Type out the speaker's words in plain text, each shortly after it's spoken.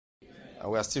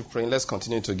We are still praying. Let's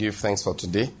continue to give thanks for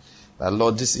today. That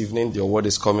Lord, this evening your word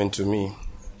is coming to me.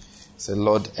 Say,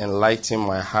 Lord, enlighten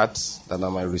my heart that I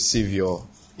might receive your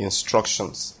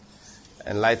instructions.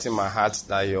 Enlighten my heart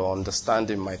that your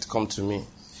understanding might come to me.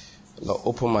 Lord,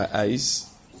 open my eyes.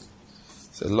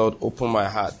 Say, Lord, open my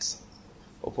heart.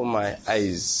 Open my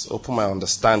eyes. Open my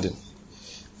understanding.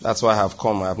 That's why I have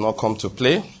come. I have not come to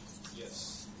play.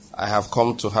 I have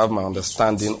come to have my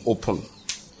understanding open.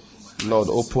 Lord,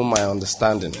 open my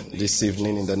understanding this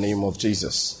evening in the name of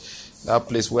Jesus. That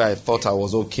place where I thought I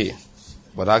was okay,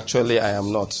 but actually I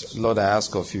am not. Lord, I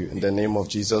ask of you in the name of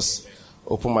Jesus,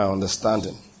 open my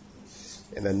understanding.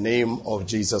 In the name of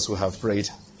Jesus we have prayed.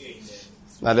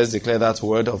 Now let's declare that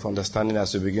word of understanding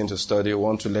as we begin to study.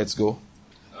 1, 2, let's go.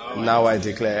 Now I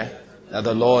declare that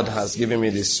the Lord has given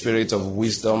me the spirit of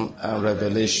wisdom and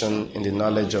revelation in the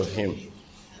knowledge of him,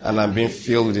 and I'm being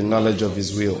filled with the knowledge of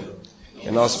his will,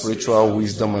 in all spiritual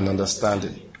wisdom and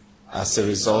understanding. As a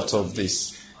result of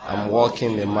this, I'm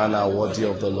walking in a manner worthy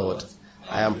of the Lord.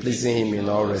 I am pleasing him in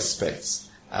all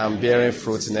respects. I am bearing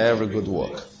fruit in every good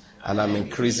work, and I'm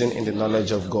increasing in the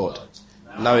knowledge of God.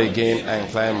 Now again, I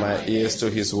incline my ears to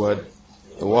his word.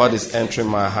 The word is entering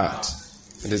my heart.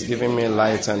 It is giving me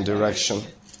light and direction.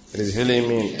 It is healing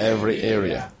me in every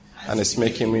area, and it's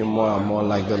making me more and more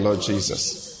like the Lord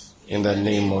Jesus. In the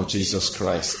name of Jesus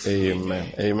Christ.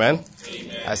 Amen. Amen.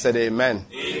 Amen. I said amen.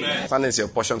 Amen. Find it's your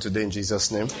portion today in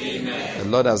Jesus' name. Amen. The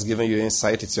Lord has given you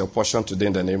insight. It's your portion today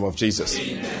in the name of Jesus.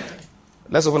 Amen.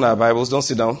 Let's open our Bibles. Don't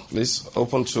sit down, please.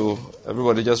 Open to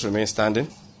everybody. Just remain standing.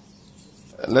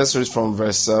 Let's read from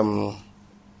verse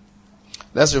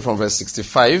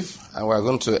 65, and we're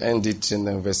going to end it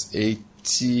in verse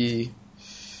 80.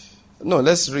 No,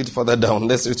 let's read further down.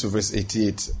 Let's read to verse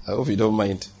 88. I hope you don't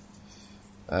mind.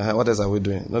 What else are we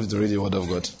doing? Not to read the word of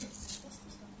God.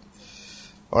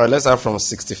 All right, let's start from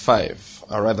 65.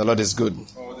 All right, the Lord is good.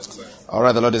 All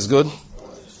right, the Lord is good.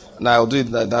 Now, I'll do it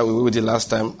that way we did last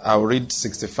time. I'll read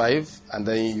 65, and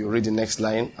then you read the next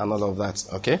line and all of that,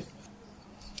 okay?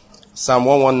 Psalm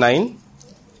 119,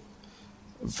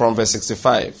 from verse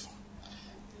 65.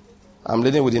 I'm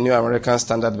reading with the New American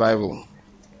Standard Bible.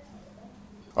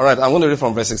 All right, I'm going to read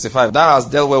from verse 65. Thou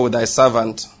hast dealt well with thy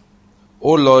servant,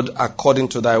 O Lord, according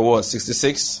to thy word.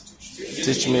 66.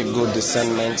 Teach me good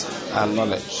discernment and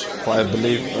knowledge, for I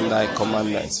believe in thy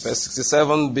commandments. Verse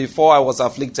 67. Before I was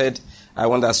afflicted, I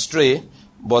went astray,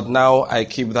 but now I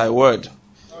keep thy word.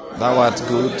 Thou art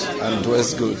good and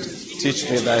doest good. Teach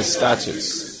me thy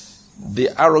statutes. The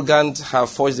arrogant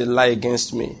have forged a lie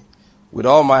against me. With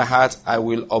all my heart I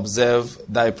will observe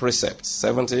thy precepts.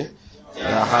 70.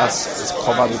 Thy heart is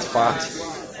covered with fat,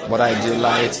 but I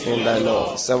delight in thy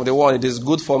law. 71. It is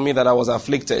good for me that I was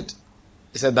afflicted.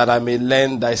 He said that I may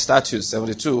learn thy statutes.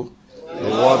 72. The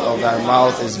word of thy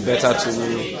mouth is better to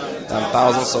me than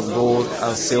thousands of gold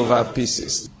and silver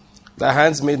pieces. Thy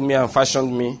hands made me and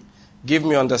fashioned me. Give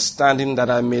me understanding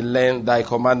that I may learn thy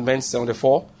commandments.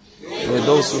 74. May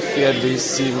those who fear thee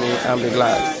see me and be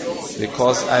glad,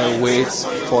 because I wait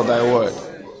for thy word.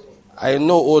 I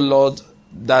know, O Lord,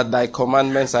 that thy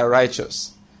commandments are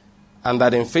righteous, and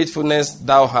that in faithfulness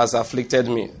thou hast afflicted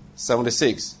me.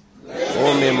 76.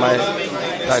 O may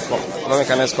thy loving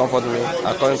kindness comfort me,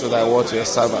 according to thy word to your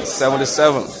servant.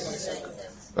 77.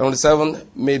 77.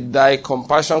 May thy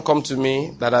compassion come to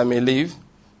me, that I may live,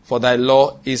 for thy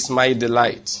law is my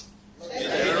delight.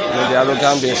 May the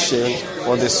arrogant be ashamed,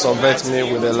 for they subvert me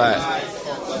with a lie.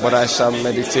 But I shall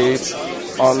meditate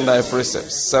on thy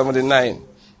precepts. 79.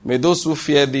 May those who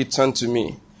fear thee turn to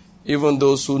me, even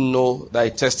those who know thy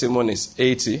testimonies.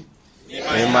 80.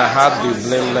 May my heart be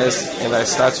blameless in thy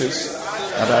statutes,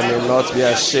 that I may not be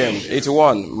ashamed.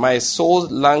 81. My soul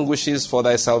languishes for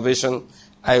thy salvation.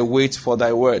 I wait for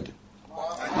thy word.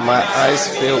 My eyes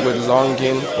fill with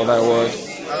longing for thy word,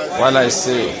 while I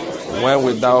say, when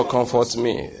wilt thou comfort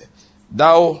me?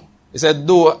 He said,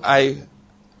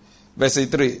 verse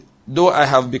 83, though I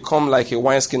have become like a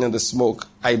wineskin in the smoke,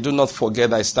 I do not forget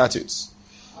thy statutes.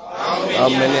 How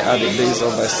many are the days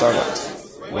of thy servant?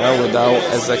 When wilt thou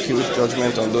execute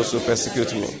judgment on those who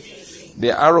persecute me?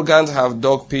 The arrogant have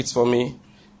dug pits for me,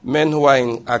 men who are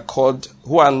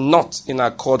not in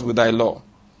accord with thy law.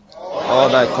 All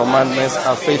thy commandments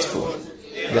are faithful.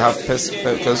 They have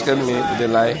persecuted me with a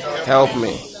lie. Help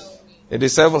me.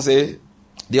 87 say,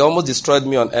 they almost destroyed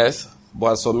me on earth,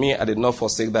 but as for me, I did not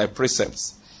forsake thy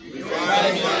precepts.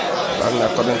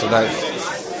 According to thy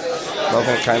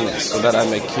loving kindness, so that I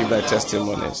may keep thy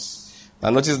testimonies. Now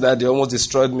notice that they almost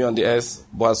destroyed me on the earth,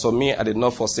 but as for me, I did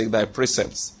not forsake thy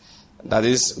precepts. That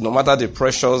is, no matter the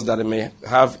pressures that I may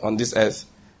have on this earth,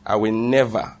 I will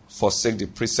never forsake the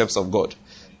precepts of God.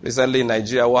 Recently in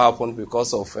Nigeria, what happened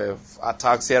because of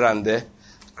attacks here and there,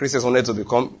 Christians wanted to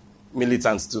become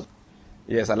militants too.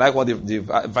 Yes, I like what the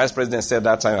vice president said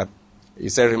that time. He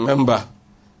said, remember,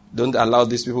 don't allow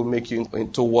these people make you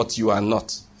into what you are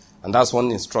not. And that's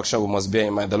one instruction we must bear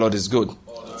in mind. The Lord is good.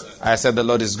 I said the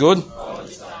Lord is good.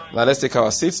 Now let's take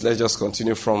our seats. Let's just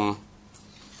continue from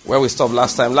where we stopped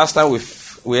last time. Last time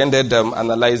we ended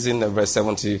analyzing verse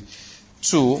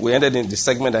 72. We ended in the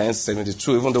segment that ends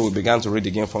 72, even though we began to read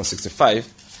again from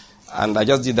 65. And I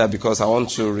just did that because I want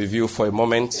to review for a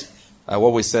moment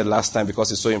what we said last time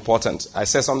because it's so important. I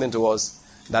said something to us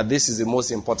that this is the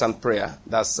most important prayer.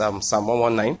 That's Psalm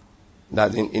 119.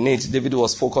 That in it, David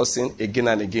was focusing again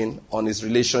and again on his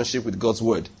relationship with God's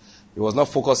word. He was not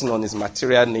focusing on his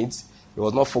material needs. He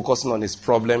was not focusing on his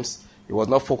problems. He was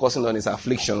not focusing on his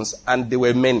afflictions. And there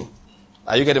were many.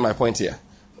 Are you getting my point here?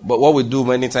 But what we do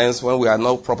many times when we are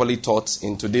not properly taught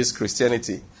in today's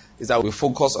Christianity is that we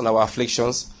focus on our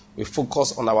afflictions. We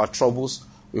focus on our troubles.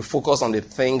 We focus on the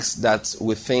things that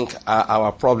we think are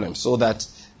our problems. So that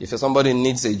if somebody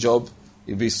needs a job,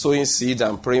 you'll be sowing seed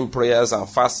and praying prayers and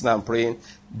fasting and praying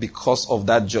because of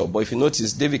that job. But if you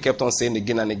notice, David kept on saying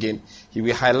again and again, he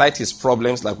will highlight his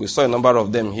problems, like we saw a number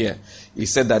of them here. He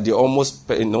said that they almost,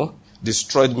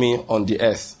 destroyed me on the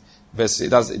earth.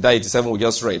 That 87 we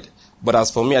just read. But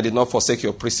as for me, I did not forsake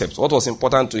your precepts. What was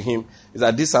important to him is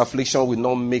that this affliction will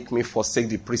not make me forsake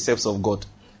the precepts of God.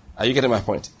 Are you getting my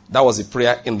point? That was a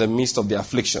prayer in the midst of the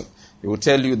affliction. He will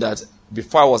tell you that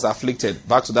before I was afflicted,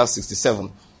 back to that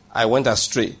 67, I went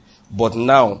astray, but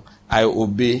now I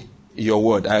obey your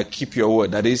word. I keep your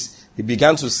word. That is, he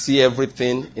began to see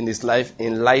everything in his life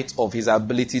in light of his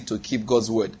ability to keep God's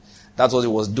word. That's what he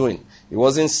was doing. He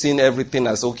wasn't seeing everything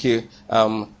as, okay,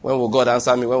 when will God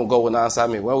answer me? When will God will answer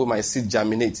me? When will my seed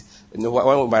germinate? When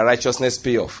will my righteousness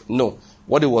pay off? No.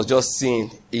 What he was just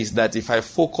seeing is that if I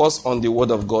focus on the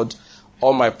word of God,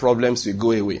 all my problems will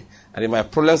go away. And if my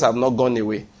problems have not gone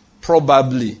away,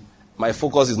 probably my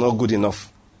focus is not good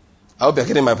enough. I hope you're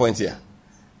getting my point here.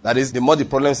 That is, the more the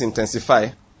problems intensify,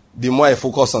 the more I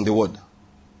focus on the word.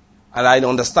 And I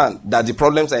understand that the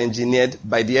problems are engineered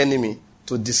by the enemy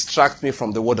to distract me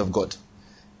from the word of God.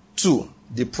 2,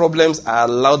 the problems are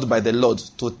allowed by the Lord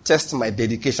to test my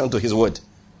dedication to his word.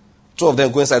 2 of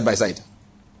them going side by side.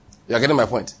 You're getting my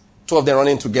point? 2 of them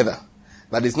running together.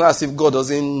 That it's not as if God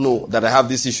doesn't know that I have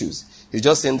these issues. He's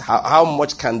just saying, how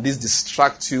much can this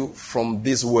distract you from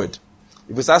this word?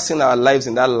 If we start seeing our lives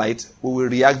in that light, we will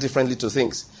react differently to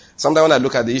things. Sometimes when I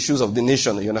look at the issues of the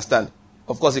nation, you understand?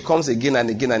 Of course, it comes again and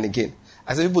again and again.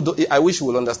 I say, I wish we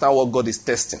will understand what God is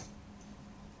testing.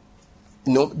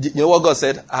 You know what God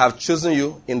said? I have chosen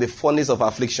you in the furnace of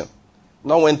affliction.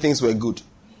 Not when things were good.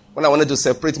 When I wanted to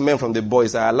separate men from the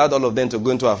boys, I allowed all of them to go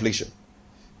into affliction.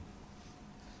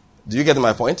 Do you get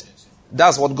my point?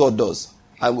 That's what God does.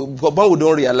 And when we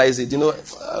don't realize it,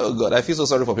 oh God, I feel so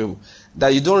sorry for people.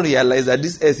 That you don't realize that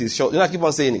this earth is short. I keep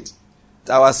on saying it.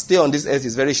 Our stay on this earth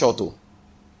is very short too.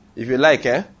 If you like,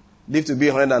 live to be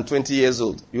 120 years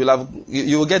old, you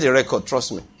will get a record,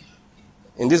 trust me.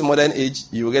 In this modern age,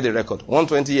 you will get a record.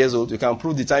 120 years old, you can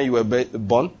prove the time you were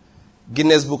born.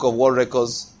 Guinness Book of World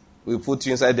Records will put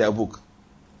you inside their book.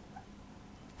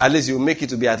 At least you will make it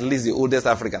to be at least the oldest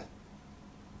African.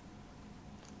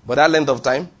 But that length of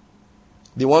time,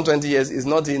 the 120 years, is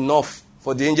not enough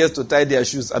for the angels to tie their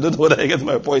shoes. I don't know whether I get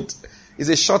my point. It's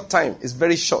a short time. It's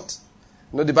very short.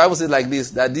 The Bible says like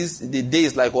this, that the day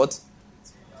is like what?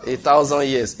 1,000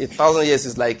 years. 1,000 years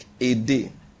is like a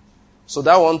day. So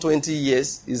that 120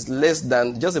 years is less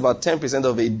than just about 10%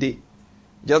 of a day.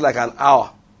 Just like an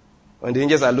hour when the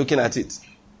angels are looking at it.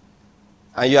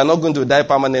 And you are not going to die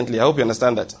permanently. I hope you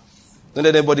understand that. Don't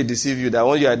let anybody deceive you that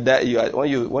when you are dead, you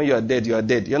are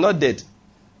dead. You're not dead.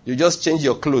 You just change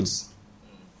your clothes.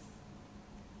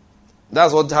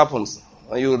 That's what happens.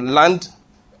 When you land,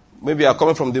 maybe you are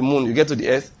coming from the moon, you get to the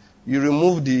earth, you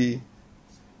remove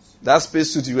that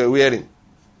spacesuit you were wearing.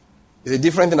 It's a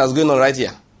different thing that's going on right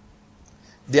here.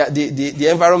 The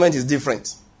environment is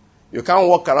different. You can't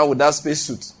walk around with that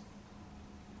spacesuit.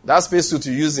 That spacesuit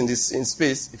you use in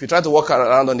space, if you try to walk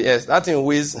around on the earth, that thing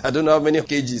weighs, I don't know how many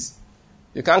kgs.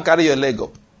 You can't carry your leg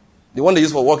up. The one they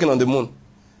use for walking on the moon.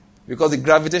 Because the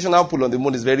gravitational pull on the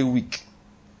moon is very weak.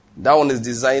 That one is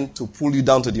designed to pull you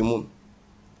down to the moon.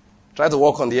 Try to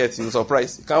walk on the earth, you'll be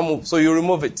surprised. You can't move, so you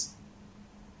remove it.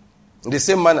 In the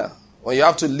same manner, when you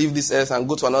have to leave this earth and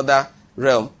go to another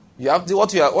realm, you have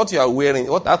what you are wearing,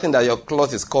 that thing that your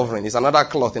cloth is covering is another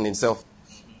cloth in itself.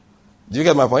 Do you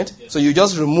get my point? Yes. So you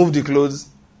just remove the clothes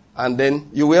and then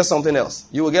you wear something else.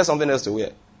 You will get something else to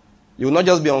wear. You will not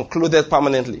just be unclothed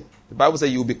permanently. The Bible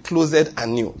says you will be clothed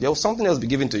anew. There will something else be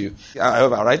given to you.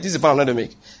 However, right? This is the point I'm going to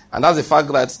make. And that's the fact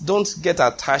that don't get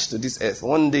attached to this earth.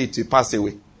 One day it will pass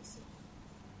away.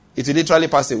 It will literally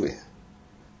pass away.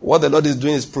 What the Lord is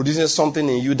doing is producing something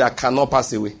in you that cannot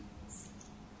pass away.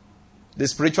 The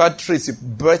spiritual traits He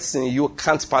births in you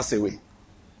can't pass away.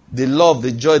 The love,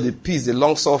 the joy, the peace, the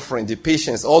long suffering, the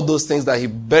patience, all those things that He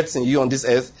births in you on this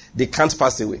earth, they can't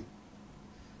pass away.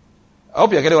 I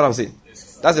hope you're getting what I'm saying.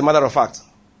 Yes, that's a matter of fact.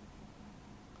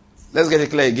 Let's get it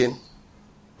clear again.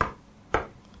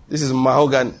 This is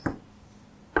mahogany.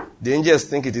 The angels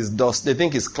think it is dust. They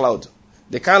think it's cloud.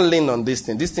 They can't lean on this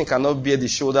thing. This thing cannot bear the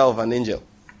shoulder of an angel.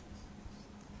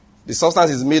 The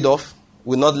substance is made of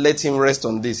will not let him rest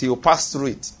on this. He will pass through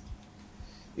it.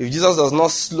 If Jesus does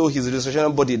not slow his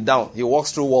resurrection body down, he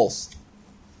walks through walls.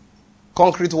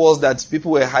 Concrete walls that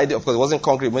people were hiding. Of course, it wasn't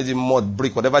concrete, maybe mud,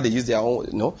 brick, whatever they used their own,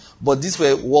 you know. But these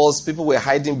were walls people were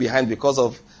hiding behind because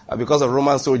of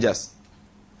Roman soldiers.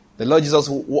 The Lord Jesus,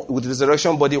 with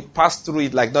resurrection body, passed through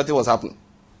it like nothing was happening.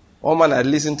 One man I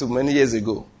listened to many years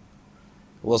ago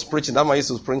was preaching. That man used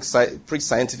to preach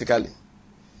scientifically. He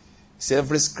said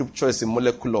every scripture is a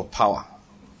molecule of power.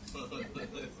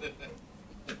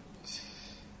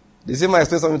 The same man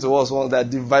explained something to us once,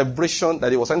 that the vibration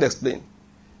that he was trying to explain.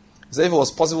 He said if it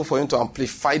was possible for him to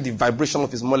amplify the vibration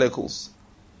of his molecules,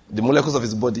 the molecules of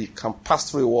his body can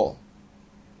pass through a wall.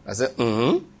 I said,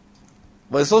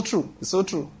 But it's so true. It's so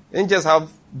true. Angels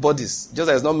have bodies, just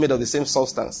as it's not made of the same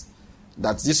substance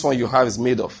that this one you have is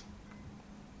made of.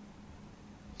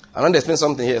 I want to explain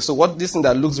something here. So what this thing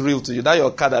that looks real to you, that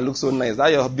your car that looks so nice,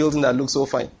 that your building that looks so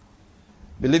fine,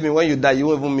 believe me, when you die, you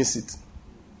won't even miss it.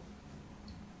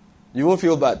 You won't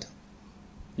feel bad.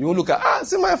 You won't look at,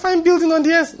 see my fine building on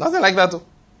the earth. Nothing like that.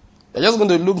 You're just going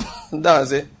to look down and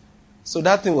say, so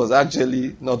that thing was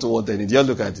actually not worth anything. Just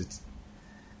look at it.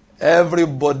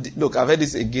 Everybody, look, I've heard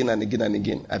this again and again and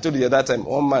again. I told you at that time,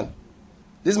 one man,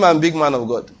 this man, big man of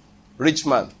God, rich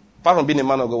man, apart from being a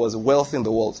man of God, was wealthy in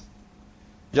the world.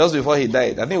 Just before he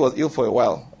died, I think he was ill for a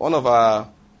while. One of our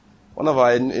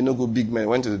Enugu big men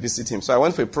went to visit him. So I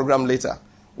went for a program later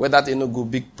where that Enugu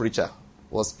big preacher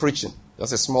was preaching.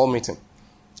 Just a small meeting.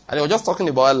 And he was just talking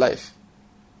about life.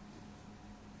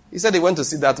 He said he went to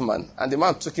see that man, and the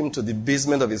man took him to the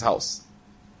basement of his house.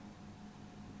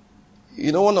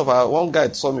 You know, one guy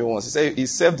told me once, he said he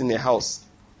served in a house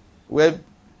where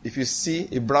if you see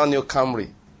a brand new Camry,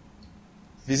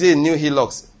 if you see a new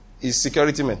Hilux, it's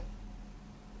security men.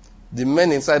 The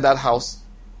men inside that house,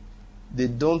 they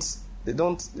don't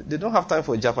have time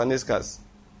for Japanese cars.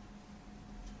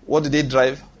 What do they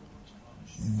drive?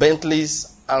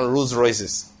 Bentleys and Rolls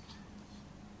Royces.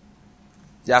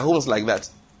 Their homes like that.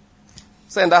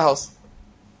 So in that house,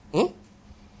 if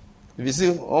you see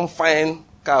one fine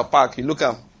car park, you look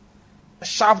at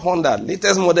sharp Honda,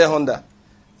 latest model Honda.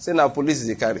 Say now police is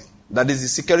a carry. That is the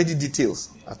security details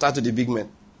attached to the big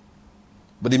men.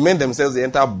 But the men themselves, they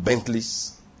enter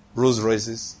Bentleys, Rolls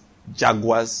Royces,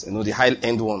 Jaguars, the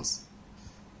high-end ones.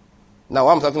 Now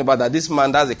what I'm talking about, that this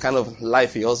man, that's the kind of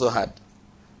life he also had.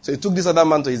 So he took this other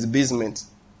man to his basement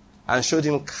and showed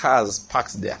him cars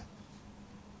parked there.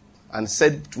 And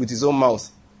said with his own mouth,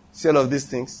 see all of these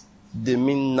things, they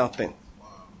mean nothing.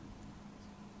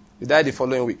 He died the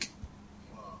following week.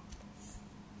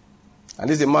 And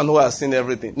this is a man who has seen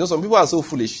everything. Some people are so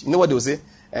foolish. You know what they will say?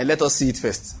 Let us see it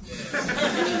first.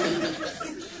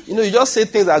 You just say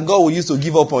things that God will use to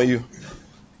give up on you.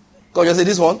 God just say,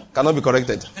 this one cannot be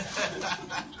corrected.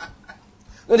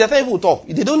 There are people who talk.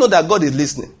 They don't know that God is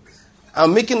listening.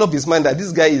 I'm making up his mind that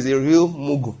this guy is a real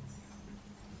mugu.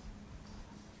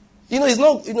 It's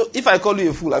not, if I call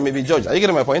you a fool, I may be judged. Are you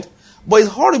getting my point? But it's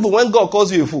horrible when God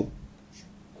calls you a fool.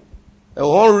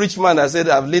 One rich man that said,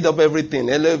 I've laid up everything.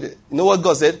 You know what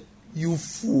God said? You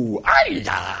fool.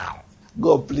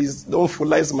 God, please, don't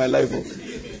foolize my life.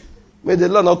 May the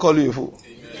Lord not call you a fool.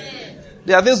 Amen.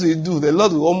 There are things we do, the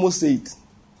Lord will almost say it.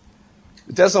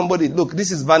 You tell somebody, look,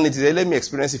 this is vanity. Say, let me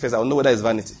experience it first. I will know whether it's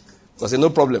vanity. So I say, no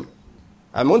problem.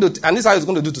 And this is how he's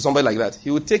going to do to somebody like that.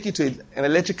 He will take you to an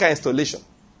electrical installation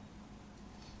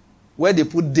where they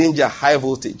put danger, high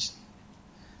voltage.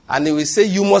 And he will say,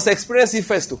 you must experience it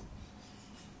first too.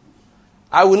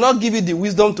 I will not give you the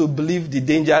wisdom to believe the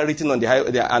danger written on the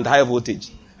high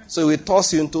voltage. So he will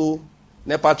toss you into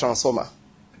NEPA transformer.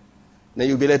 Then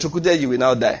you'll be electrocuted, you will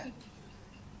now die.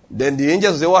 Then the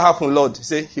angels will say, what happened, Lord? He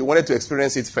said, he wanted to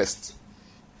experience it first.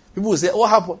 People will say, what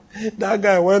happened? That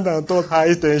guy went and took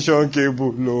high tension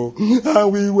cable, no.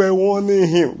 And we were warning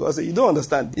him. God said, you don't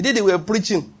understand. The day they were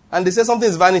preaching, and they said something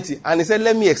is vanity, and he said,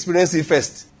 let me experience it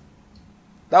first.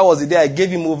 That was the day I gave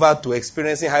him over to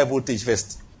experiencing high voltage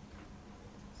first.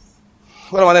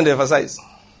 What am I going to emphasize?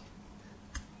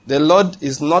 The Lord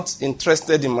is not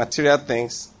interested in material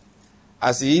things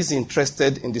as he is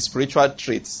interested in the spiritual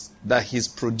traits that he's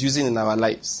producing in our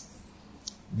lives.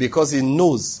 Because he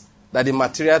knows that the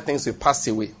material things will pass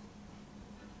away.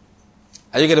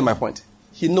 Are you getting my point?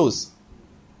 He knows.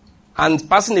 And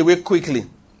passing away quickly.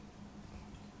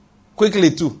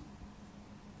 Quickly too.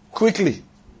 Quickly.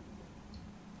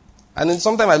 And then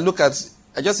sometimes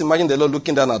I just imagine the Lord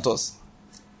looking down at us.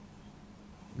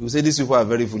 He will say, these people are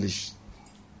very foolish.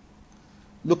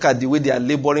 Look at the way they are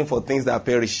laboring for things that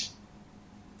perish.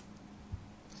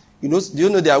 Do you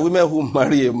know there are women who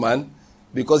marry a man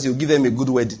because you give them a good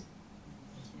wedding?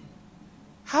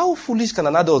 How foolish can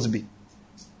an adult be?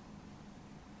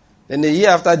 Then a year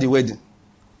after the wedding,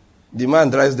 the man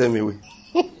drives them away.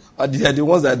 Or they are the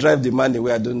ones that drive the man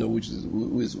away. I don't know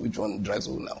which one drives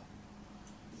who now.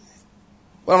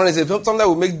 What I'm going to say, sometimes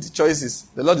we make the choices.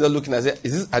 The Lord is not looking and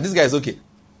say, are these guys okay?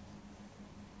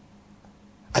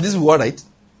 Are these people all right?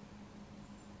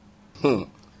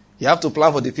 You have to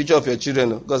plan for the future of your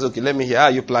children. Because, okay, let me hear. How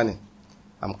are you planning?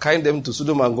 I'm carrying them to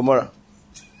Sodom and Gomorrah.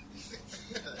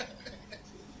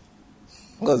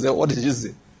 Because what did you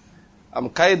say? I'm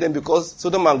carrying them because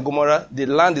Sodom and Gomorrah, the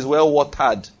land is well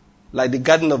watered, like the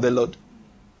garden of the Lord.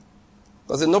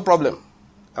 I said, no problem.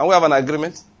 Can we have an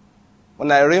agreement?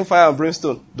 When I rain fire and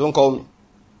brimstone, don't call me.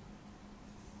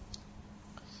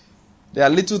 There are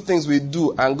little things we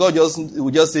do, and God will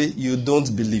just say, you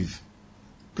don't believe.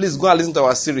 Please go and listen to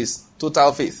our series,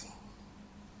 Total Faith.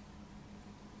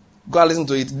 Go and listen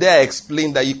to it. There I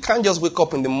explain that you can't just wake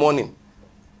up in the morning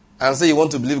and say you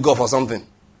want to believe God for something.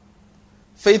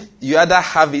 Faith, you either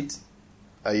have it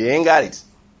or you ain't got it.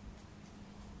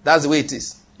 That's the way it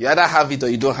is. You either have it or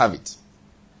you don't have it.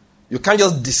 You can't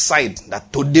just decide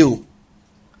that today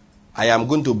I am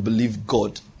going to believe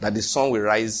God that the sun will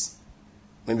rise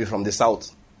maybe from the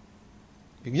south.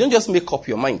 You don't just make up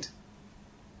your mind.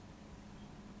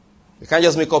 You can't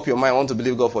just make up your mind, I want to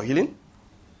believe God for healing.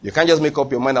 You can't just make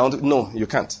up your mind, no, you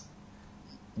can't.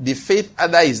 The faith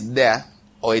either is there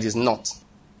or it is not.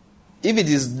 If it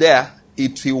is there,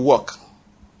 it will work.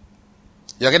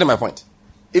 You're getting my point?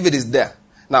 If it is there.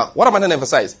 Now, what am I going to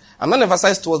emphasize? I'm not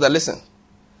emphasizing towards that, listen.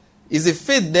 Is the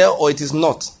faith there or it is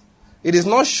not? It is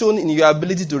not shown in your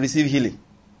ability to receive healing.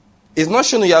 It's not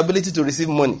shown in your ability to receive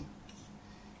money.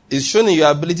 It's shown in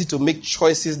your ability to make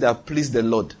choices that please the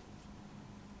Lord.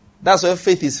 That's where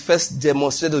faith is first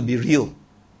demonstrated to be real.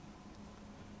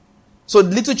 So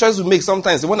little choices we make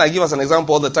sometimes. The one I give us an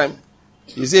example all the time.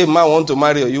 You say a man wants to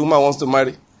marry or a woman wants to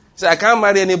marry. Say, I can't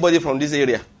marry anybody from this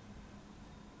area.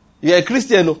 You are a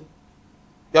Christian, no?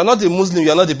 You are not a Muslim,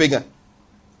 you are not a pagan.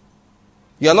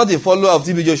 You are not a follower of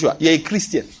TB Joshua. You are a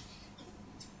Christian.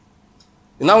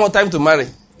 You now want time to marry.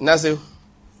 And I say,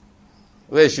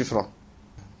 where is she from?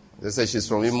 They say she's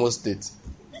from Imo State.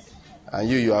 And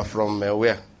you are from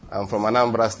where? I'm from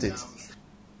Anambra State.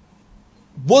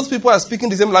 Both people are speaking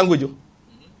the same language.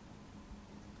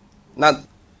 Now,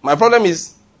 my problem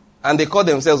is, and they call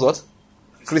themselves what?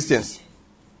 Christians.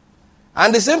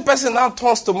 And the same person now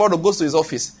turns tomorrow, goes to his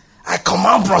office. I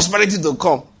command prosperity to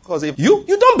come. Because if you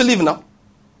don't believe now.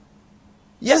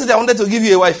 Yesterday I wanted to give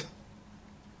you a wife.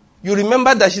 You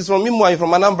remember that she's from Imo and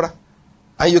from Anambra.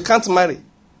 And you can't marry.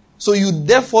 So you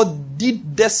therefore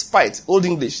did despite, Old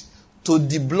English, to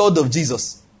the blood of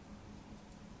Jesus.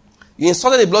 You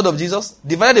insulted the blood of Jesus,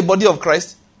 divided the body of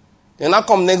Christ. And now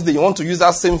come next day, you want to use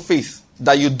that same faith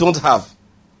that you don't have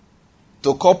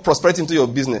to call prosperity into your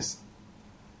business.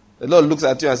 The Lord looks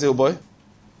at you and says, oh boy,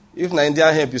 if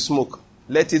Nigerian hemp you smoke,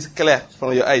 let it clear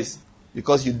from your eyes.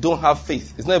 Because you don't have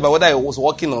faith. It's not about whether it was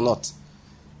working or not.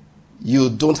 You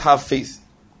don't have faith.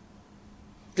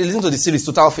 Please listen to the series,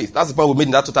 Total Faith. That's the point we made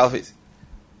in that Total Faith.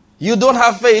 You don't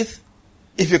have faith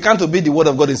if you can't obey the word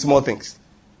of God in small things.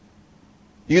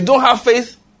 You don't have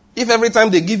faith if every time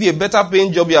they give you a better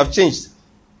paying job, you have changed.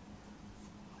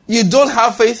 You don't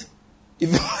have faith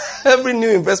if every new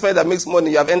investment that makes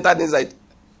money, you have entered inside.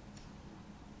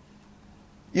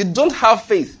 You don't have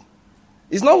faith.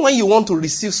 It's not when you want to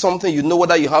receive something, you know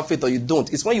whether you have faith or you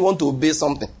don't. It's when you want to obey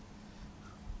something.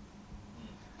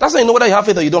 That's when you know whether you have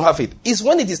faith or you don't have faith. It's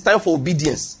when it is time for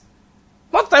obedience.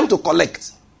 Not time to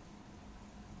collect.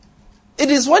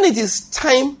 It is when it is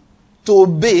time to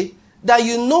obey that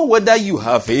you know whether you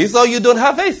have faith or you don't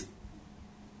have faith.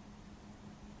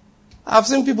 I've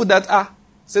seen people that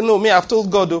say, no, me, I've told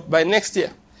God by next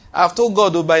year. I've told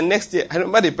God by next year. I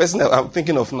remember the person that I'm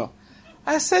thinking of now.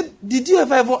 I said, did you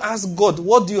ever even ask God,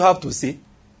 what do you have to say?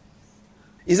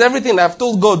 Is everything I've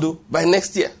told God by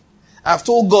next year? I've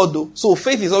told God. So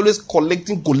faith is always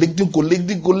collecting.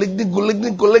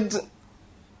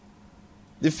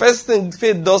 The first thing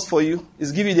faith does for you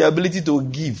is give you the ability to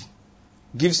give.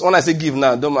 When I say give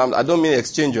now, I don't mean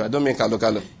exchange. I don't mean kalo.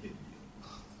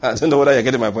 I don't know whether you're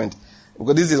getting my point.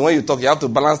 Because this is when you talk, you have to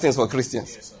balance things for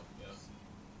Christians. Yes,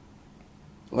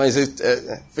 when you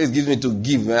say faith gives me to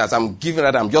give, as I'm giving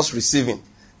that, I'm just receiving.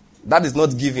 That is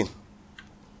not giving.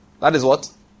 That is what?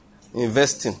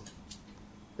 Investing.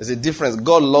 There's a difference.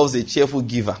 God loves a cheerful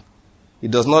giver. He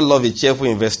does not love a cheerful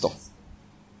investor.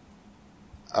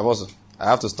 I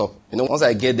have to stop. Once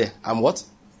I get there, I'm what?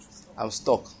 I'm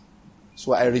stuck.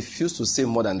 So I refuse to say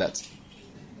more than that.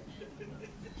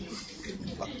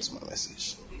 Back to my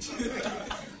message.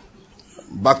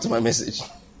 Back to my message.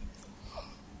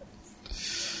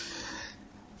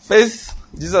 Faith,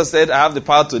 Jesus said, I have the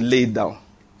power to lay it down.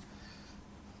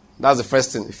 That's the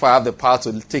first thing. If I have the power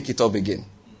to take it up again.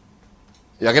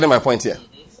 You're getting my point here?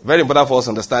 Very important for us to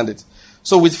understand it.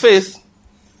 So with faith,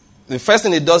 the first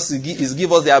thing it does is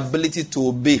give us the ability to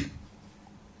obey.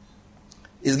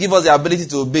 It's give us the ability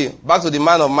to obey. Back to the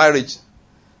man of marriage.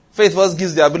 Faith first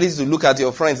gives the ability to look at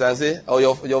your friends and say, or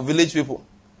your village people,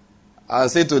 and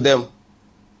say to them,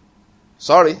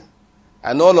 sorry,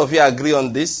 I know all of you agree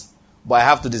on this, but I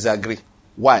have to disagree.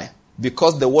 Why?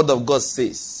 Because the word of God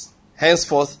says,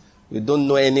 henceforth, we don't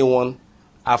know anyone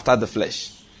after the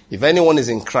flesh. If anyone is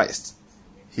in Christ,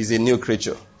 he's a new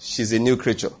creature. She's a new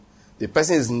creature. The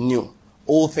person is new.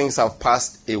 All things have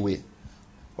passed away.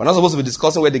 We're not supposed to be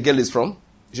discussing where the girl is from.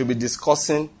 We should be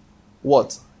discussing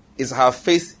what? Is her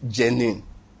faith genuine?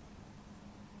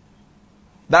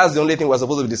 That's the only thing we're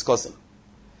supposed to be discussing.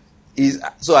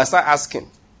 So I start asking,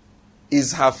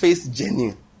 is her faith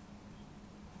genuine?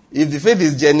 If the faith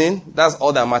is genuine, that's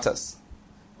all that matters.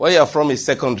 Where you're from is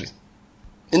secondary.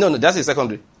 No, that's a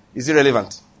secondary. Is it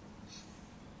relevant?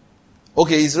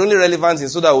 Okay, it's only relevant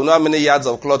so that we know how many yards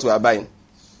of cloth we are buying.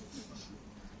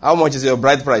 How much is your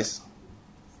bride price?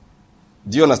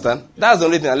 Do you understand? That's the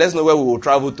only thing. And let's know where we will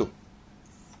travel to.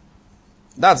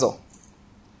 That's all.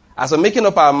 As we're making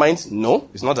up our minds, no,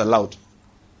 it's not allowed.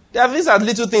 There are these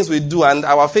little things we do and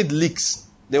our faith leaks.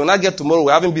 They will not get tomorrow.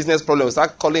 We're having business problems. We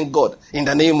start calling God in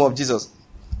the name of Jesus.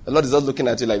 The Lord is just looking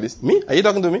at you like this. Me? Are you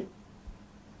talking to me?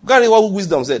 Go and read what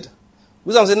wisdom said.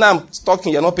 Wisdom said, now I'm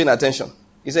talking, you're not paying attention.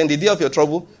 He said, in the day of your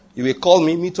trouble, you will call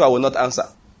me too, I will not answer.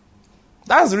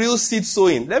 That's real seed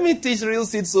sowing. Let me teach real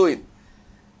seed sowing.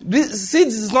 Seed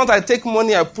is not I take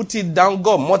money, I put it down,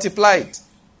 God multiply it.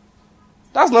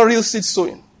 That's not real seed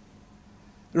sowing.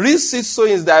 Real seed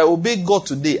sowing is that I obey God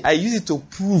today. I use it to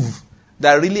prove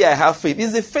that really I have faith.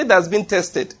 It's a faith that's been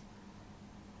tested.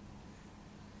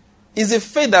 It's a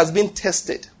faith that's been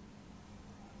tested.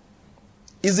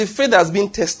 It's a faith that's been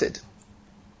tested.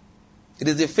 It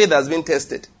is a faith that's been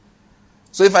tested.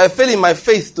 So if I fail in my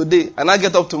faith today, and I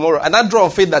get up tomorrow, and I draw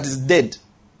on faith that is dead,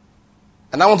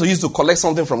 and I want to use to collect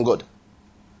something from God.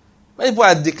 Many people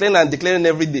are declaring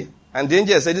every day. And the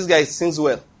angel said, this guy sings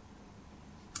well.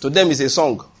 To them, it's a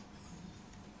song.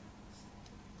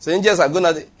 So angel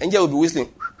will be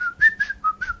whistling.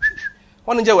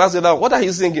 One angel will ask the other, what are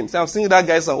you singing? Say, I'm singing that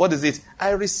guy's song. What is it? I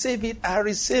receive it, I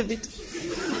receive it.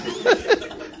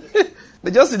 They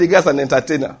just see the guy as an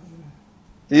entertainer.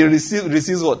 He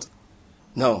receives what?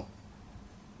 No.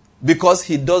 Because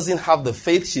he doesn't have the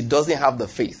faith, she doesn't have the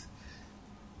faith.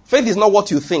 Faith is not what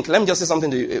you think. Let me just say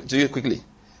something to you quickly.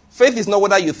 Faith is not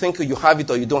whether you think you have it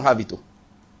or you don't have it.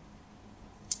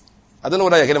 I don't know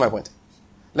whether you're getting my point.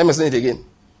 Let me say it again.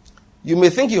 You may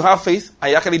think you have faith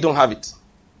and you actually don't have it.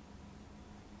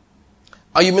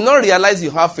 And you may not realize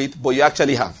you have faith, but you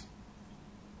actually have.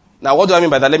 Now, what do I mean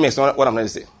by that? Let me explain what I'm trying to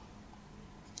say.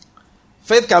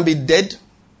 Faith can be dead.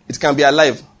 It can be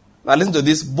alive. Now, listen to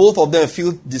this. Both of them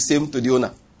feel the same to the owner.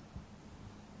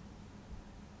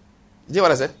 Did you hear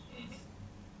what I said?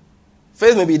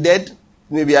 Faith may be dead. It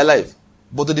may be alive.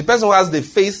 But to the person who has the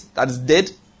faith that is dead,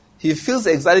 he feels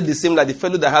exactly the same like the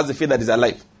fellow that has the faith that is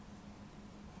alive.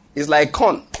 It's like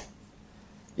corn.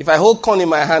 If I hold corn in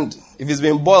my hand, if it's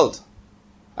been boiled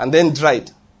and then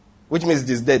dried, which means it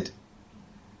is dead,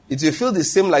 it will feel the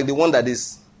same like the one that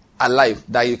is alive,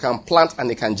 that you can plant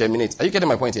and it can germinate. Are you getting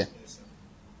my point here? Yes, sir.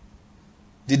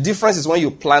 The difference is when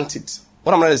you plant it.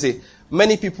 What I'm trying to say,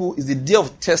 many people, is the day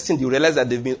of testing, you realize that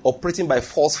they've been operating by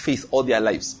false faith all their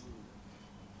lives.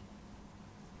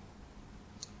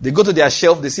 They go to their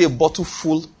shelf, they see a bottle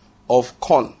full of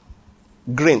corn,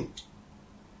 grain.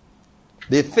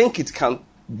 They think it can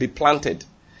be planted.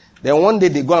 Then one day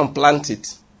they go and plant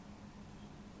it.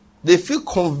 They feel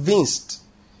convinced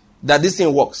that this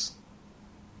thing works.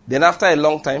 Then after a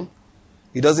long time,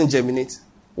 it doesn't germinate.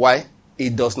 Why?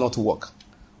 It does not work.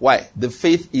 Why? The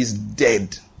faith is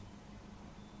dead.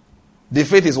 The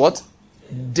faith is what?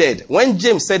 Dead. When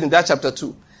James said in that chapter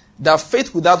 2, that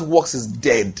faith without works is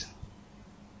dead.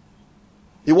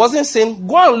 He wasn't saying,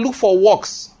 go and look for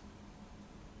works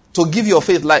to give your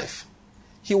faith life.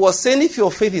 He was saying, if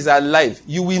your faith is alive,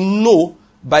 you will know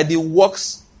by the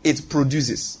works it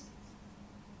produces.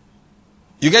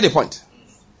 You get the point?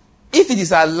 If it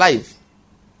is alive,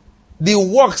 the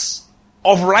works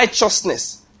of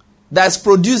righteousness that's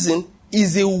producing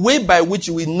is a way by which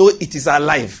you will know it is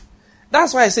alive.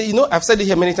 That's why I say, I've said it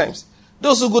here many times.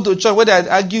 Those who go to church where they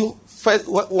argue,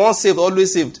 once saved,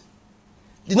 always saved.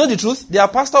 You know the truth? Their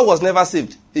pastor was never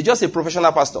saved. He's just a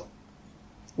professional pastor.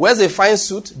 Wears a fine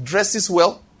suit, dresses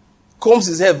well, combs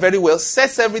his hair very well,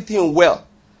 sets everything well.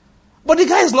 But the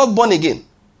guy is not born again.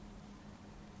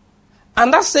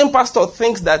 And that same pastor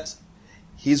thinks that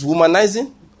he's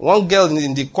womanizing. One girl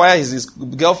in the choir is his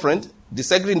girlfriend. The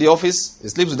secretary in the office, he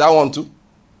sleeps with that one too.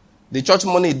 The church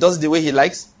money, he does the way he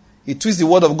likes. He twists the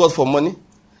word of God for money.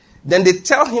 Then they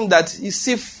tell him that, you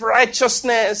see,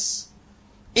 righteousness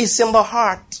is in the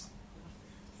heart.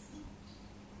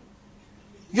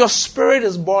 Your spirit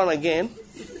is born again.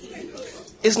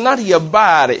 It's not your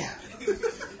body.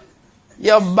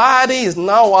 Your body is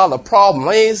not what the problem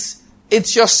is.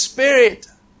 It's your spirit.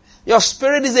 Your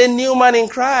spirit is a new man in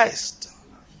Christ.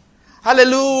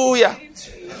 Hallelujah.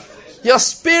 Your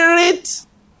spirit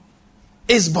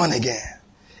is born again.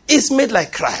 It's made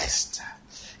like Christ.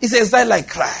 It's exactly like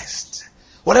Christ.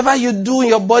 Whatever you do in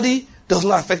your body does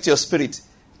not affect your spirit.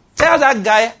 Tell that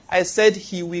guy, I said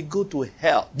he will go to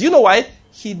hell. Do you know why?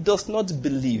 He does not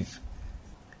believe.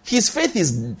 His faith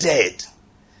is dead.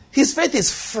 His faith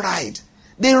is fried.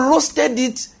 They roasted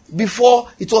it before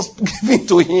it was given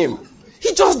to him.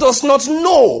 He just does not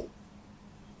know.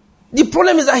 The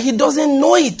problem is that he doesn't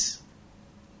know it.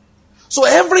 So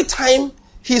every time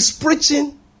he's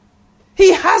preaching,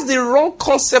 he has the wrong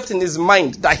concept in his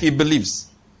mind that he believes.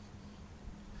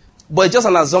 But it's just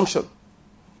an assumption.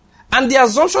 And the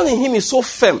assumption in him is so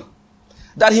firm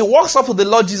that he walks up to the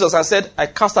Lord Jesus and said, I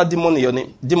cast out demons in your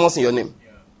name.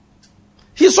 Yeah.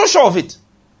 He's so sure of it.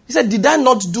 He said, did I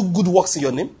not do good works in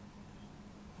your name?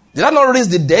 Did I not raise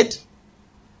the dead?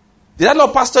 Did I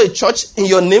not pastor a church in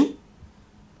your name?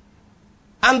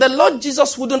 And the Lord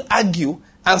Jesus wouldn't argue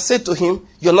and say to him,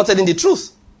 you're not telling the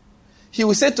truth. He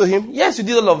will say to him, yes, you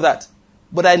did all of that.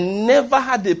 But I never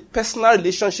had a personal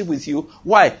relationship with you.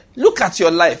 Why? Look at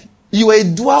your life. You are a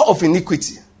doer of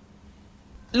iniquity.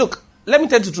 Look, let me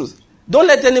tell you the truth. Don't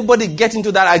let anybody get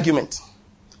into that argument.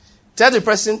 Tell the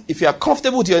person, if you are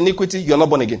comfortable with your iniquity, you're not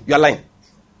born again. You are lying.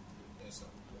 Yes,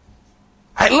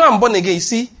 I know I'm born again. You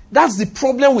see, that's the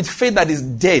problem with faith that is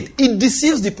dead. It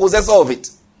deceives the possessor of it.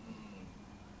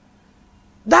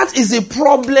 That is a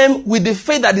problem with the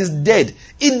faith that is dead.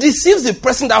 It deceives the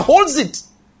person that holds it.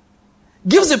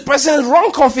 Gives the person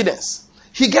wrong confidence.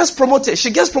 He gets promoted. She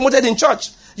gets promoted in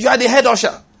church. You are the head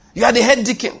usher. You are the head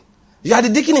deacon. You are the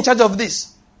deacon in charge of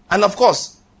this. And of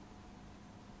course,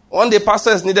 one day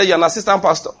pastor is needed, you're an assistant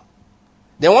pastor.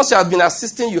 Then once you have been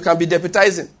assisting, you can be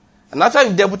deputizing. And after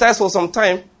you've deputized for some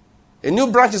time, a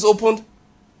new branch is opened.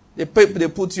 They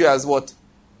put you as what?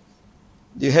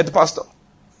 The head pastor.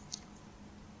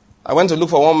 I went to look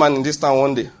for one man in this town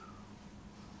one day.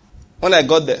 When I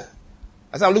got there,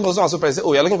 I said, I'm looking for someone super. He said,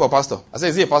 oh, you're looking for a pastor. I said,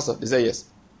 is he a pastor? They said, yes.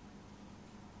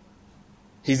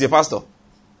 He's a pastor.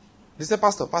 They said,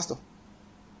 pastor.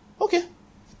 Okay.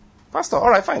 Pastor, all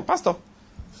right, fine, pastor.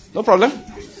 No problem.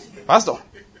 Pastor.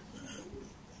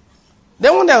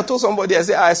 Then one day I told somebody, I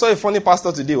said, I saw a funny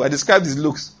pastor today. I described his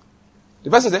looks.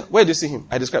 The person said, where do you see him?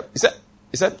 I described.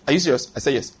 He said, are you serious? I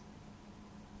said, yes.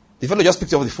 The fellow just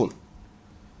picked up the phone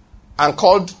and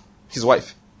called his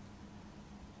wife.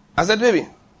 I said, baby.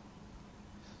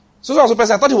 So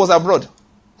person, I thought he was abroad.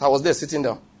 I was there sitting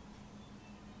down.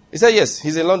 He said, yes,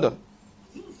 he's in London.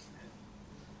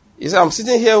 He said, I'm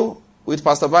sitting here with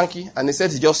Pastor Banky, and he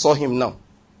said he just saw him now.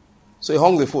 So he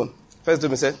hung the phone. First to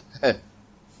me said, hey.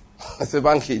 I said,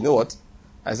 Banky, you know what?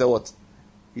 I said, what?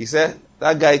 He said,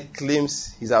 that guy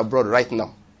claims he's abroad right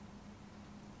now.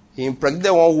 He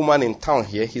impregnated one woman in town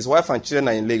here. His wife and children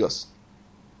are in Lagos.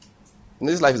 And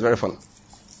this life is very fun.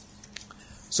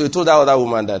 So he told that other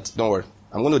woman that, don't worry,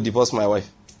 I'm going to divorce my wife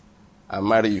and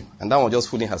marry you. And that one just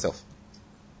fooling herself.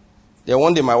 Then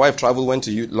one day my wife traveled, went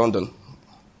to London.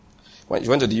 She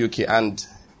went to the UK, and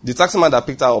the taxi man that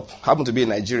picked her up happened to be a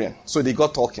Nigerian. So they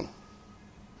got talking.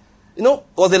 It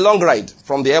was a long ride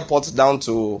from the airport down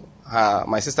to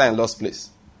my sister-in-law's place.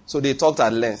 So they talked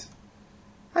at length.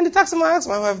 And the taxi man asked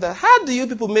my wife that, how do you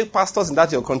people make pastors in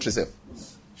that your country, sir?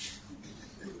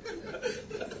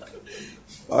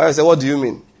 My wife said, what do you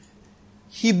mean?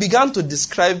 He began to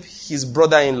describe his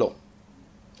brother-in-law,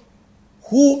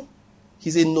 who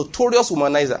he's a notorious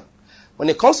womanizer. When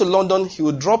he comes to London, he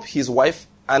will drop his wife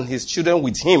and his children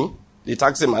with him, the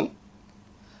taxi man,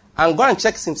 and go and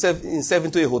check himself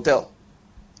into a hotel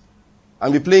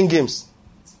and be playing games.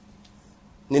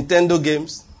 Nintendo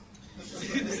games.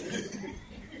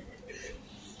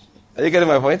 Are you getting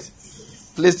my point?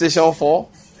 PlayStation 4.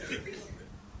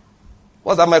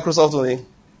 What's that Microsoft one?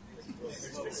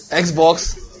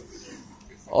 Xbox.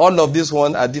 All of these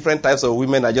ones are different types of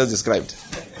women I just described.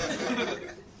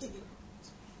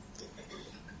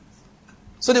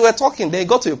 So they were talking. They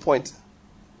got to a point.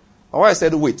 My wife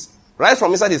said, wait. Right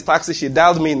from inside his taxi, she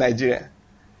dialed me in Nigeria.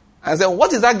 And said,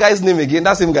 what is that guy's name again?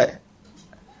 That same guy.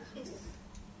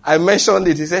 I mentioned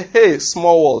it. He said, hey,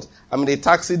 small world. I'm in a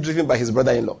taxi driven by his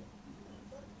brother-in-law.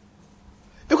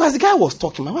 Because the guy was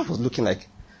talking, my wife was looking like,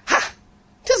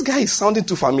 this guy is sounding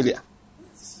too familiar.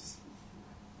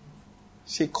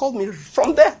 She called me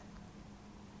from there.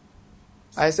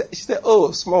 She said,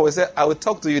 oh, small world. I said, I will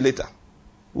talk to you later.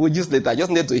 We'll just later. I just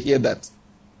need to hear that.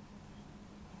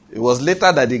 It was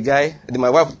later that my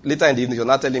wife, later in the evening, she was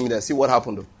not telling me that, see what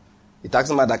happened though. The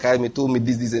taxi man that carried me told me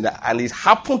this, and that. And it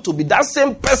happened to be that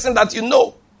same person that you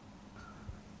know.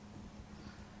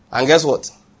 And guess what?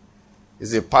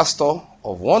 He's a pastor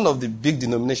of one of the big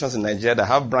denominations in Nigeria that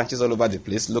have branches all over the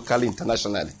place, locally,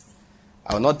 internationally.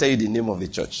 I will not tell you the name of the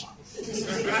church.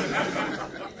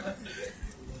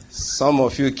 Some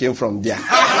of you came from there.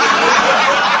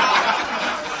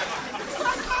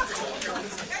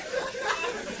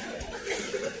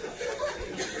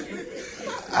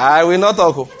 I will not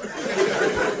talk.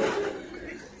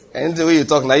 Any way you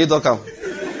talk, now you talk.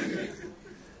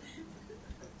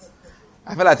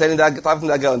 I feel like tapping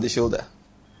that guy on the shoulder.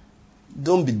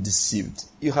 Don't be deceived.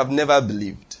 You have never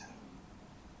believed.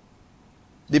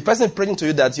 The person praying to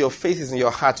you that your faith is in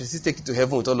your heart, you still take you to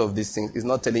heaven with all of these things, is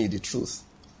not telling you the truth.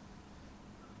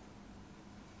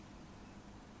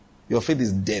 Your faith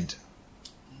is dead.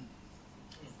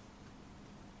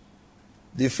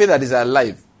 The faith that is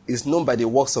alive is known by the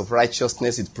works of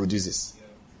righteousness it produces.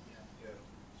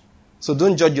 So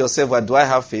don't judge yourself, well, do I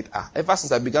have faith? Ever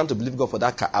since I began to believe God for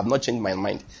that car, I have not changed my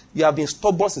mind. You have been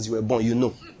stubborn since you were born, you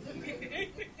know.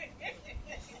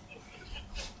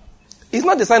 It's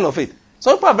not the sign of faith.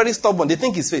 Some people are very stubborn, they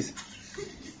think it's faith.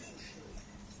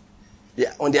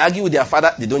 Yeah, when they argue with their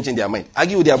father, they don't change their mind.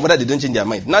 Argue with their mother, they don't change their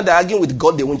mind. Now they're arguing with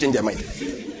God, they won't change their mind.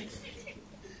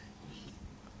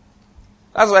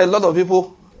 That's why a lot of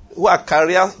people who are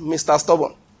career Mr.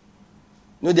 Stubborn,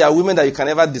 there are women that you can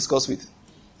never discuss with.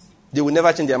 They will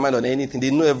never change their mind on anything.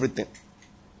 They know everything.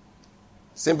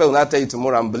 Simple will not tell you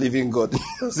tomorrow I'm believing God.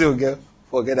 Say, okay,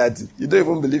 forget that. You don't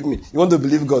even believe me. You want to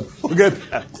believe God. Forget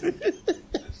that.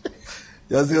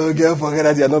 Just say, okay, forget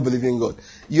that you are not believing God.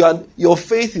 Your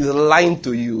faith is lying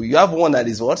to you. You have one that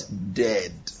is what?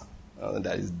 Dead. Oh,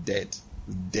 that is dead.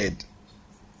 Dead.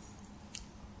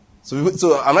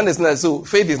 So I'm understanding that. So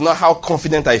faith is not how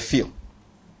confident I feel.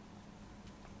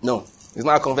 No, it's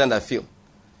not how confident I feel.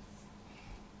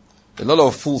 A lot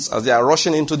of fools, as they are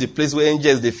rushing into the place where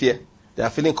angels they fear, they are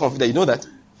feeling confident. You know that?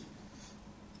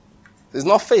 It's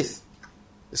not faith.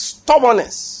 It's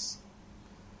stubbornness.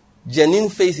 Genuine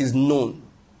faith is known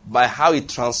by how it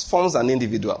transforms an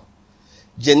individual.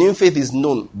 Genuine faith is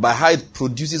known by how it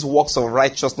produces works of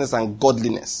righteousness and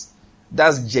godliness.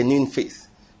 That's genuine faith.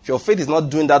 If your faith is not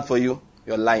doing that for you,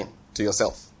 you're lying to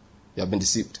yourself. You have been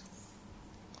deceived.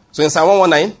 So in Psalm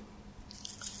 119,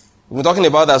 we've been talking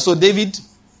about that. So David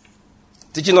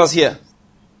teaching us here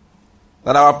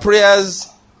that our prayers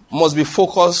must be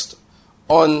focused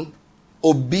on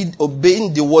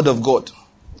obeying the word of God.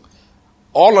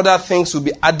 All other things will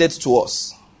be added to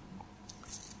us.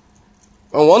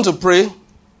 When we want to pray,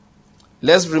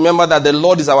 let's remember that the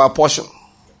Lord is our portion.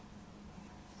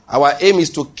 Our aim is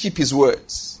to keep his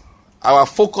words. Our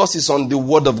focus is on the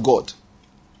word of God.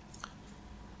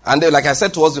 And then, like I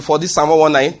said to us before, this Psalm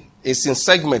 119 is in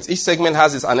segments. Each segment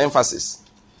has an emphasis.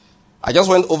 I just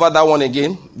went over that one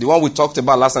again, the one we talked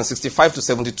about last time, 65 to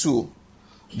 72,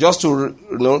 just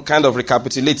to kind of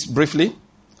recapitulate briefly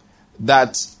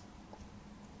that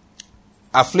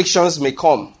afflictions may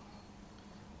come.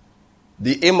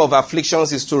 The aim of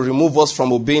afflictions is to remove us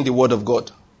from obeying the word of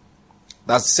God.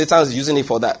 That Satan is using it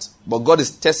for that. But God is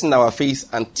testing our faith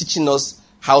and teaching us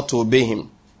how to obey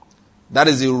him. That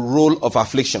is the role of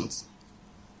afflictions.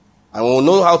 And we'll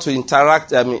know how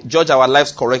to judge our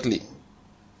lives correctly.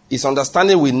 It's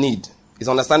understanding we need. It's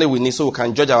understanding we need so we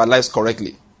can judge our lives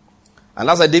correctly. And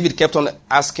that's why David kept on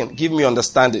asking, give me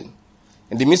understanding.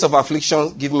 In the midst of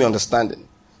affliction, give me understanding.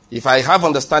 If I have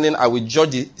understanding, I will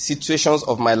judge the situations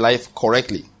of my life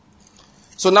correctly.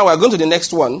 So now we're going to the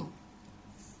next one.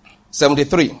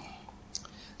 73.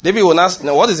 David will ask,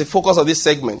 now what is the focus of this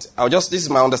segment? This is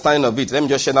my understanding of it. Let me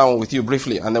just share that one with you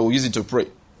briefly, and then we'll use it to pray.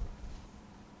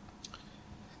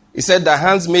 He said, thy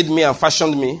hands made me and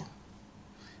fashioned me.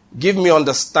 Give me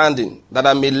understanding that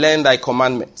I may learn thy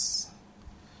commandments.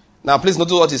 Now, please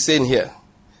notice what he's saying here.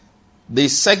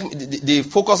 The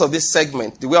focus of this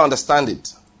segment, the way I understand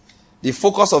it, the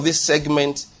focus of this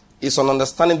segment is on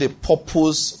understanding the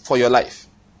purpose for your life.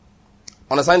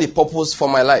 Understanding the purpose for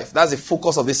my life. That's the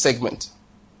focus of this segment.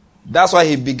 That's why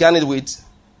he began it with,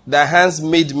 thy hands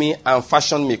made me and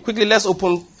fashioned me. Quickly, let's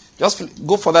open, just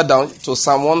go further down to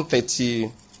Psalm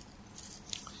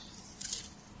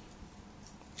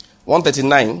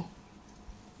 139.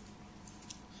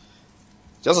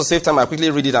 Just to save time, I quickly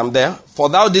read it. I'm there. For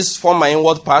thou didst form my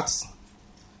inward parts.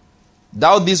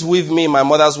 Thou didst weave me in my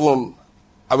mother's womb.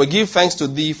 I will give thanks to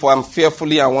thee, for I am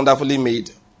fearfully and wonderfully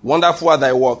made. Wonderful are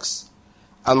thy works,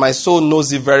 and my soul knows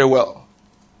thee very well.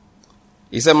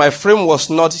 He said, my frame was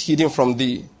not hidden from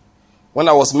thee when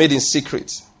I was made in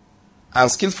secret,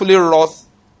 and skillfully wrought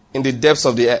in the depths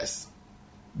of the earth.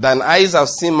 Thine eyes have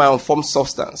seen my unformed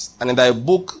substance, and in thy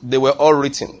book they were all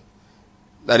written.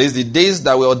 That is, the days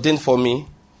that were ordained for me,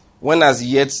 when as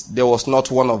yet there was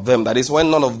not one of them. That is, when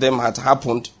none of them had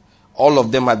happened, all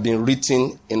of them had been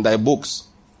written in thy books,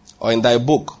 or in thy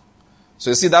book. So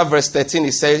you see that verse 13,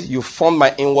 it says, you formed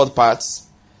my inward parts,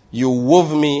 you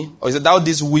wove me, or he said, thou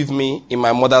didst weave me in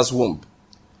my mother's womb.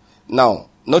 Now,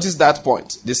 notice that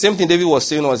point. The same thing David was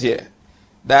saying was here.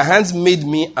 Thy hands made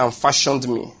me and fashioned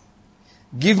me.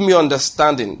 Give me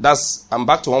understanding. I'm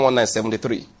back to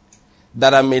 119:73.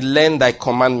 That I may learn thy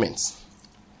commandments.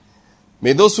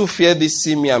 May those who fear thee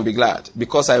see me and be glad,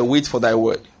 because I wait for thy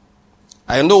word.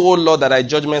 I know, O Lord, that thy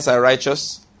judgments are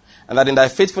righteous, and that in thy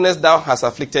faithfulness thou hast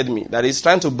afflicted me. That is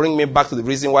trying to bring me back to the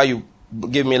reason why you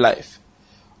gave me life.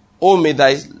 Oh, may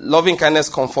thy loving kindness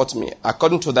comfort me,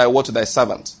 according to thy word to thy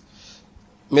servant.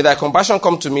 May thy compassion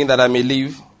come to me, that I may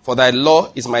live, for thy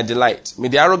law is my delight. May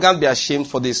the arrogant be ashamed,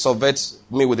 for they subvert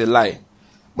me with a lie.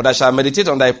 But I shall meditate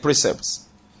on thy precepts.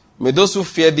 May those who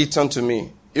fear thee turn to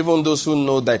me, even those who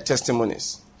know thy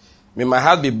testimonies. May my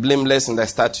heart be blameless in thy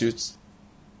statutes,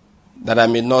 that I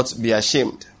may not be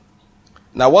ashamed.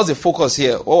 Now, what's the focus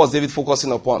here? What was David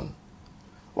focusing upon?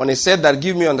 When he said that,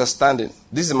 give me understanding,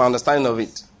 this is my understanding of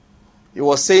it. He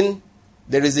was saying,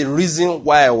 there is a reason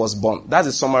why I was born. That's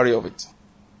the summary of it.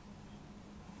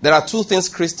 There are two things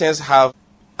Christians have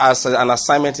as an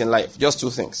assignment in life. Just two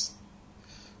things.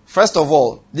 First of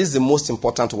all, this is the most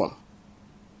important one.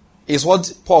 It's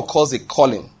what Paul calls a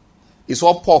calling. It's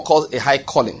what Paul calls a high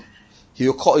calling.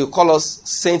 He'll call us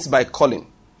saints by calling.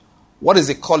 What is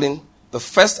a calling? The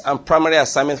first and primary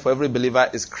assignment for every believer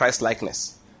is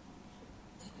Christ-likeness.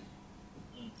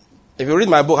 If you read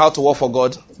my book, How to Walk for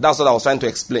God, that's what I was trying to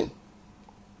explain.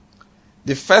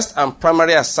 The first and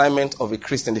primary assignment of a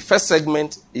Christian, the first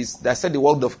segment is that I said the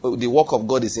work of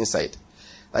God is inside.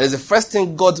 That is, the first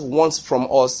thing God wants from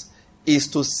us is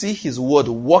to see his word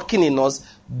working in us,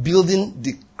 building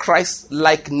the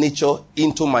Christ-like nature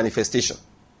into manifestation.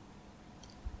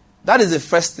 That is the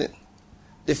first thing.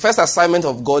 The first assignment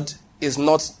of God is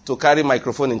not to carry a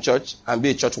microphone in church and be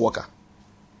a church worker.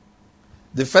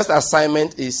 The first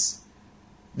assignment is,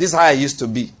 this is how I used to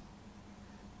be.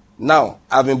 Now,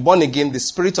 I've been born again. The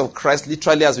Spirit of Christ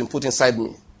literally has been put inside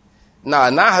me. Now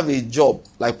I have a job.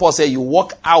 Like Paul said, you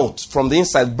walk out from the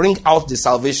inside, bring out the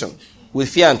salvation with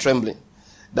fear and trembling.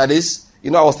 That is, I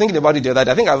was thinking about it the other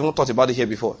day. I think I've even thought about it here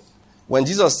before. When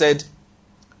Jesus said,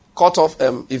 cut off,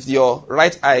 if your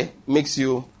right eye makes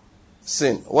you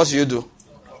sin, what should you do?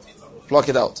 Pluck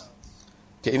it out.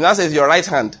 Okay, if that says your right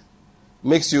hand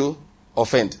makes you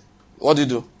offend, what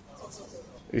do?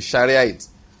 You sharia it.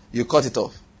 You cut it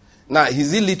off. Now,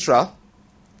 is it literal?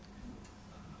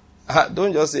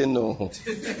 Don't just say no.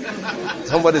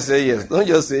 Somebody say yes. Don't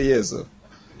just say yes.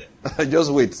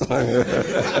 Just wait.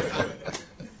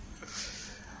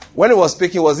 When he was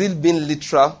speaking, was it being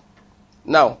literal?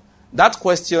 Now, that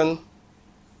question,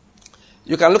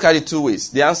 you can look at it two ways.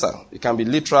 The answer, it can be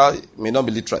literal, it may not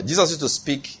be literal. Jesus used to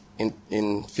speak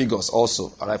in figures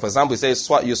also. All right, for example, he says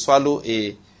you swallow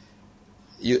a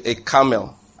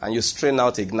camel and you strain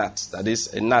out a gnat. That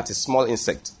is, a gnat, a small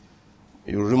insect.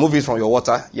 You remove it from your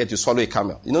water, yet you swallow a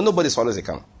camel. Nobody swallows a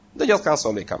camel. They just can't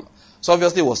swallow a camel. So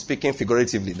obviously he was speaking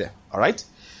figuratively there. All right?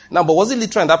 Now, but was it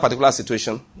literal in that particular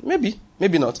situation? Maybe,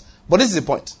 maybe not. But this is the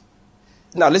point.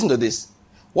 Now, listen to this.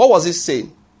 What was he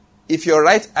saying? If your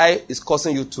right eye is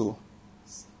causing you to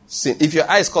sin, if your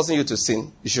eye is causing you to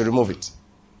sin, you should remove it.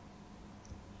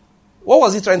 What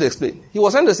was he trying to explain? He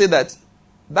was trying to say that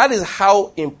is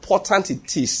how important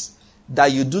it is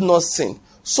that you do not sin.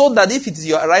 so that if it is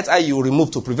your right eye you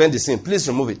remove to prevent the sin, please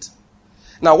remove it.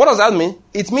 Now, what does that mean?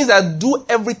 It means that do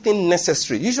everything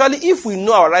necessary. Usually, if we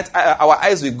know our right eye, our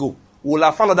eyes will go, we will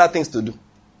have found other things to do.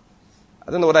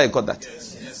 I don't know whether you got that.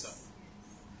 Yes, sir.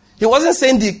 He wasn't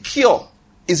saying the cure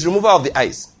is removal of the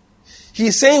eyes.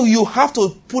 He's saying you have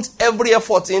to put every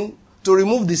effort in to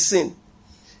remove the sin,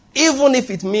 even if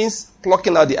it means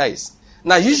plucking out the eyes.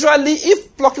 Now, usually,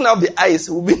 if plucking out the eyes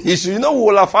will be an issue, we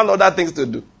will have found other things to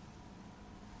do.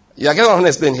 You are getting what I'm going to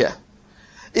explain here?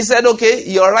 He said, okay,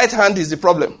 your right hand is the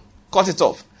problem. Cut it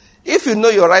off. If you know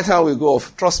your right hand will go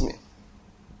off, trust me,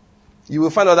 you will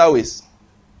find other ways.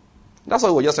 That's what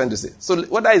he was just trying to say. So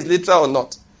whether it's literal or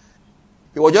not,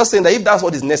 he was just saying that if that's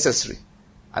what is necessary,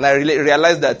 and I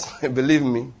realized that, believe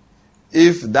me,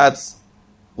 if that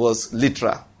was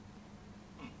literal,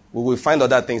 we will find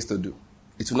other things to do.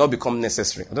 It will not become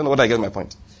necessary. I don't know whether I get my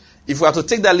point. If we are to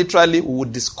take that literally, we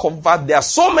would discover there are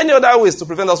so many other ways to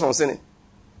prevent us from sinning.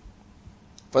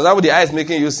 For example, the eye is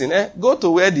making you sin. Go to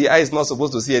where the eye is not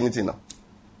supposed to see anything now.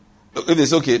 If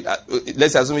it's okay,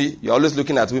 let's assume you're always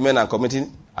looking at women and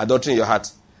committing adultery in your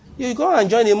heart. You go and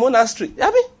join a monastery.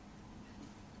 Happy?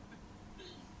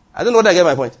 I don't know whether I get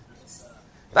my point.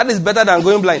 That is better than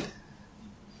going blind.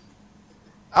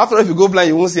 After all, if you go blind,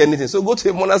 you won't see anything. So go to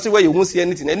a monastery where you won't see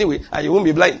anything anyway, and you won't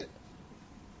be blind.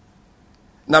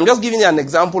 Now, I'm just giving you an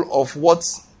example of what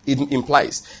it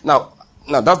implies. Now,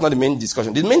 that's not the main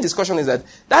discussion. The main discussion is that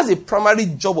that's the primary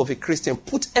job of a Christian.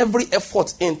 Put every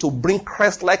effort in to bring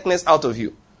Christ-likeness out of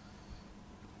you.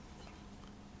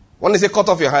 When they say cut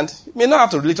off your hand, you may not have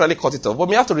to literally cut it off, but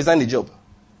you have to resign the job.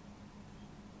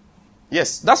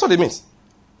 Yes, that's what it means.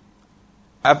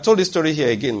 I've told this story here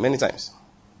again many times,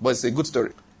 but it's a good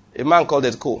story. A man called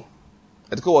Ed Cole.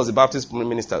 Ed Cole was a Baptist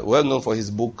minister, well known for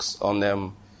his books on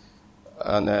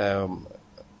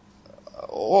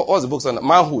what was the books on?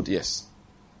 Manhood, yes.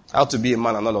 How to be a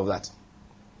man and all of that.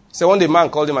 So one day a man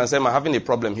called him and said, I'm having a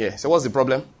problem here. So what's the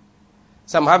problem?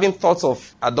 So I'm having thoughts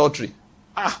of adultery.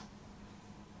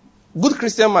 Good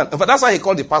Christian man. In fact, that's why he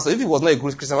called the pastor. If he was not a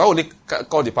good Christian, why would he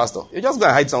call the pastor? He just go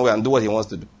and hide somewhere and do what he wants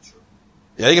to do.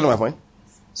 Yeah, you get my point?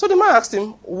 So the man asked him,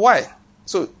 why?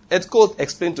 So Ed Cole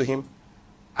explained to him,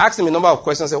 asked him a number of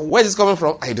questions, said, where is this coming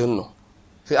from? I don't know.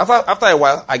 So after a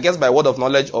while, I guess by word of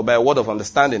knowledge or by word of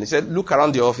understanding, he said, look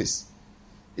around the office.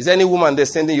 Is there any woman there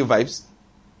sending you vibes?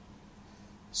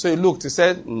 So he looked, he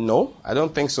said, no, I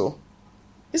don't think so.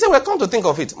 He said, well, come to think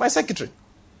of it, my secretary.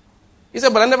 He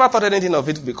said, but I never thought anything of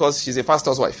it because she's a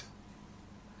pastor's wife.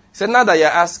 He said, now that you're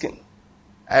asking,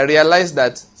 I realized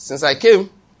that since I came,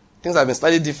 things have been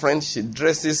slightly different. She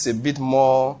dresses a bit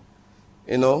more,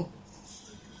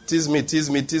 tease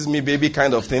me, baby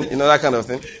kind of thing, that kind of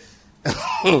thing.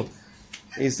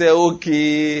 He said,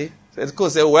 okay. Ed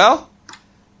said, well,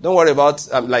 don't worry about,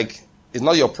 it's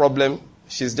not your problem.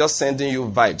 She's just sending you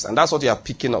vibes. And that's what you are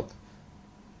picking up.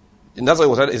 And that's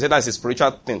what he said, that's a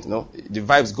spiritual thing, the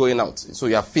vibes going out. So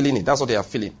you are feeling it. That's what you are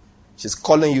feeling. She's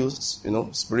calling you,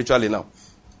 spiritually now.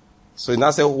 So he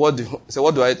now said, what do I do? He said,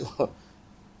 what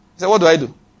do I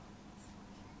do?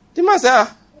 The man said,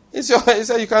 he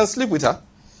said, you can sleep with her.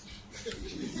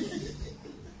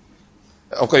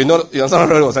 Okay, you understand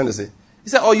what I was trying to say? He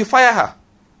said, you fire her.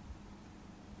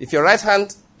 If your right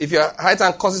hand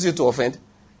causes you to offend,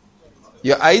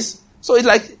 your eyes, so it's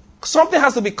like something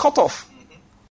has to be cut off.